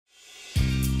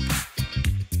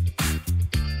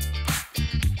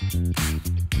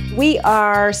We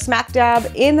are smack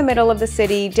dab in the middle of the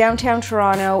city, downtown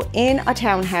Toronto, in a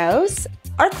townhouse.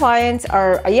 Our clients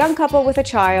are a young couple with a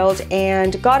child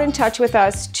and got in touch with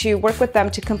us to work with them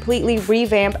to completely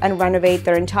revamp and renovate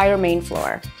their entire main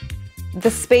floor. The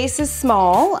space is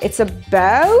small. It's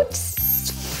about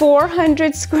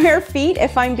 400 square feet,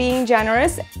 if I'm being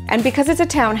generous. And because it's a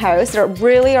townhouse, there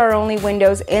really are only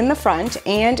windows in the front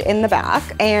and in the back.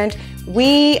 And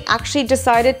we actually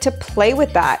decided to play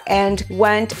with that and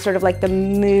went sort of like the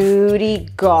moody,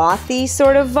 gothy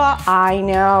sort of vibe. I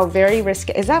know, very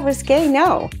risque. Is that risque?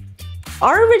 No.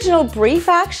 Our original brief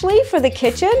actually for the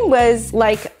kitchen was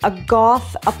like a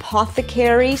Goth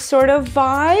Apothecary sort of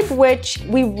vibe, which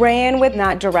we ran with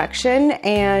that direction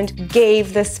and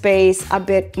gave the space a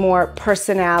bit more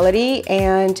personality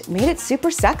and made it super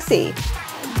sexy.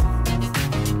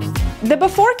 The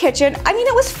before kitchen, I mean,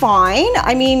 it was fine.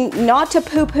 I mean, not to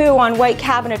poo-poo on white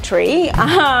cabinetry,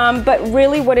 but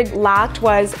really what it lacked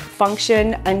was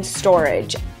function and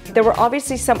storage. There were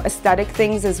obviously some aesthetic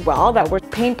things as well that were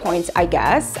pain points, I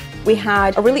guess. We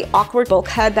had a really awkward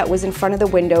bulkhead that was in front of the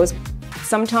windows.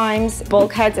 Sometimes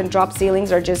bulkheads and drop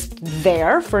ceilings are just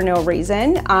there for no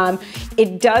reason.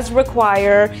 It does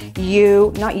require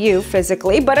you, not you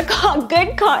physically, but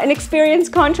an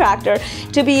experienced contractor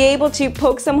to be able to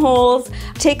poke some holes,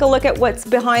 take a look at what's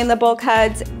behind the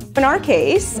bulkheads. In our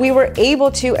case, we were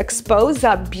able to expose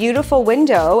that beautiful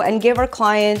window and give our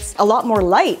clients a lot more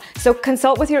light. So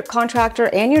consult with your contractor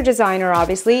and your designer,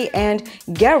 obviously, and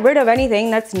get rid of anything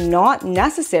that's not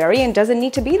necessary and doesn't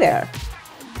need to be there.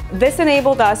 This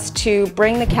enabled us to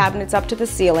bring the cabinets up to the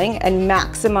ceiling and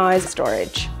maximize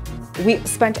storage. We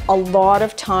spent a lot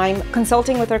of time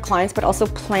consulting with our clients, but also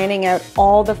planning out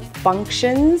all the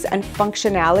functions and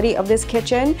functionality of this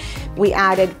kitchen. We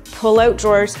added pull-out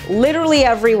drawers literally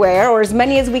everywhere, or as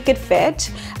many as we could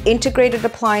fit, integrated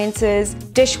appliances,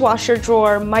 dishwasher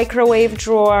drawer, microwave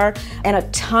drawer, and a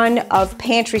ton of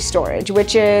pantry storage,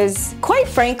 which is, quite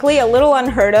frankly, a little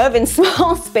unheard of in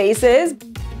small spaces.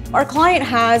 Our client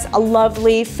has a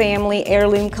lovely family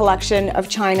heirloom collection of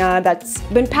china that's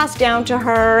been passed down to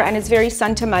her and is very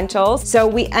sentimental. So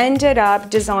we ended up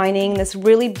designing this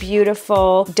really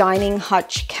beautiful dining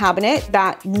hutch cabinet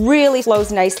that really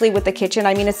flows nicely with the kitchen.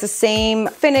 I mean, it's the same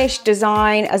finished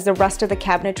design as the rest of the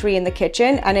cabinetry in the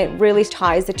kitchen, and it really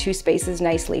ties the two spaces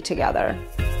nicely together.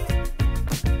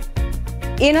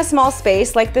 In a small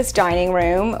space like this dining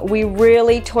room, we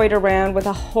really toyed around with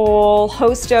a whole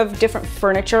host of different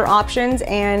furniture options,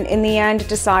 and in the end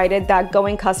decided that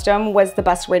going custom was the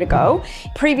best way to go.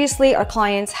 Previously, our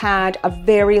clients had a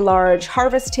very large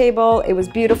harvest table. It was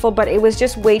beautiful, but it was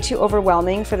just way too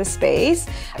overwhelming for the space.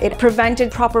 It prevented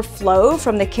proper flow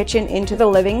from the kitchen into the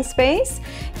living space.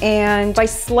 And by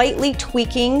slightly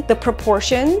tweaking the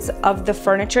proportions of the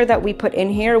furniture that we put in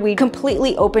here, we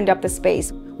completely opened up the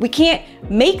space. We can't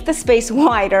make the space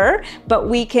wider, but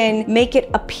we can make it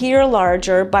appear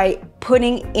larger by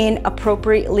putting in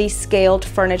appropriately scaled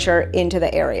furniture into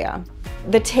the area.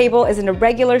 The table is in a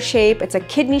regular shape. It's a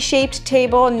kidney-shaped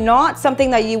table, not something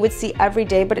that you would see every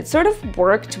day, but it sort of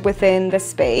worked within the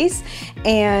space.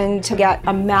 And to get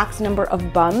a max number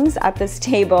of bums at this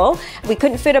table, we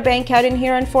couldn't fit a banquette in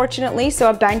here, unfortunately, so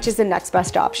a bench is the next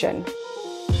best option.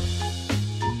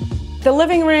 The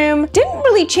living room didn't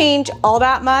really change all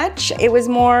that much. It was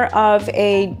more of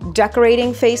a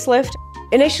decorating facelift.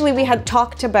 Initially, we had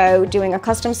talked about doing a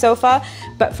custom sofa,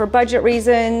 but for budget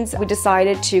reasons, we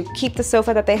decided to keep the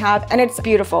sofa that they have, and it's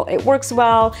beautiful. It works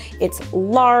well, it's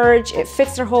large, it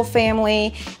fits their whole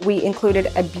family. We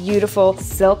included a beautiful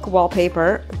silk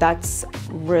wallpaper that's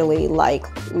really like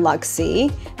luxy.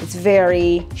 It's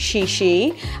very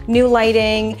she. New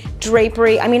lighting,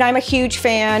 drapery. I mean, I'm a huge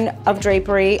fan of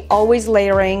drapery, always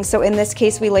layering. So in this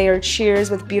case, we layered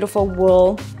sheers with beautiful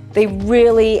wool. They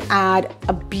really add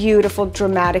a beautiful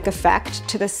dramatic effect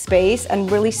to the space and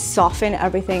really soften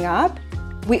everything up.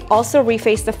 We also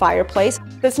refaced the fireplace.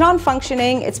 It's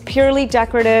non-functioning, it's purely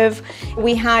decorative.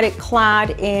 We had it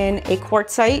clad in a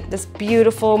quartzite, this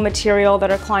beautiful material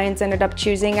that our clients ended up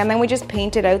choosing, and then we just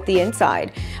painted out the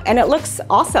inside. And it looks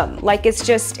awesome. Like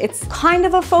it's kind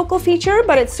of a focal feature,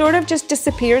 but it sort of just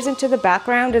disappears into the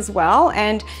background as well.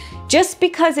 And just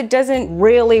because it doesn't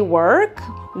really work,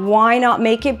 why not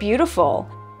make it beautiful?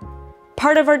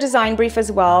 Part of our design brief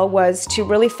as well was to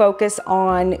really focus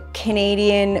on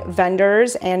Canadian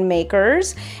vendors and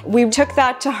makers. We took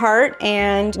that to heart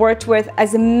and worked with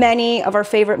as many of our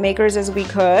favorite makers as we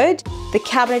could. The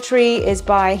cabinetry is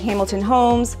by Hamilton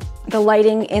Homes. The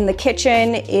lighting in the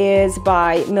kitchen is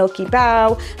by Milky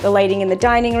Bow. The lighting in the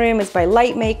dining room is by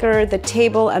Lightmaker. The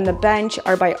table and the bench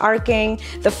are by Arking.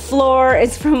 The floor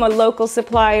is from a local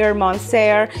supplier,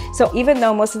 Monser. So even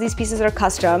though most of these pieces are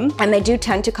custom and they do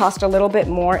tend to cost a little bit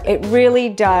more, it really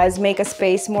does make a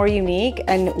space more unique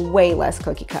and way less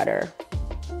cookie cutter.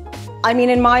 I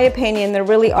mean, in my opinion, there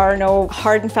really are no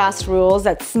hard and fast rules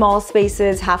that small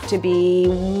spaces have to be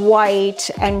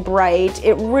white and bright.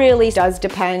 It really does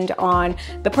depend on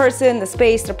the person, the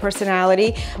space, their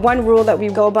personality. One rule that we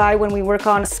go by when we work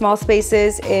on small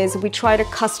spaces is we try to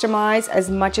customize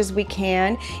as much as we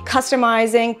can.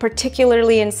 Customizing,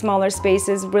 particularly in smaller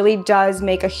spaces, really does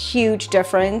make a huge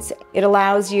difference. It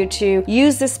allows you to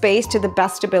use the space to the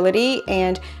best ability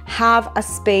and have a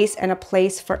space and a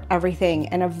place for everything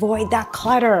and avoid that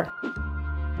clutter.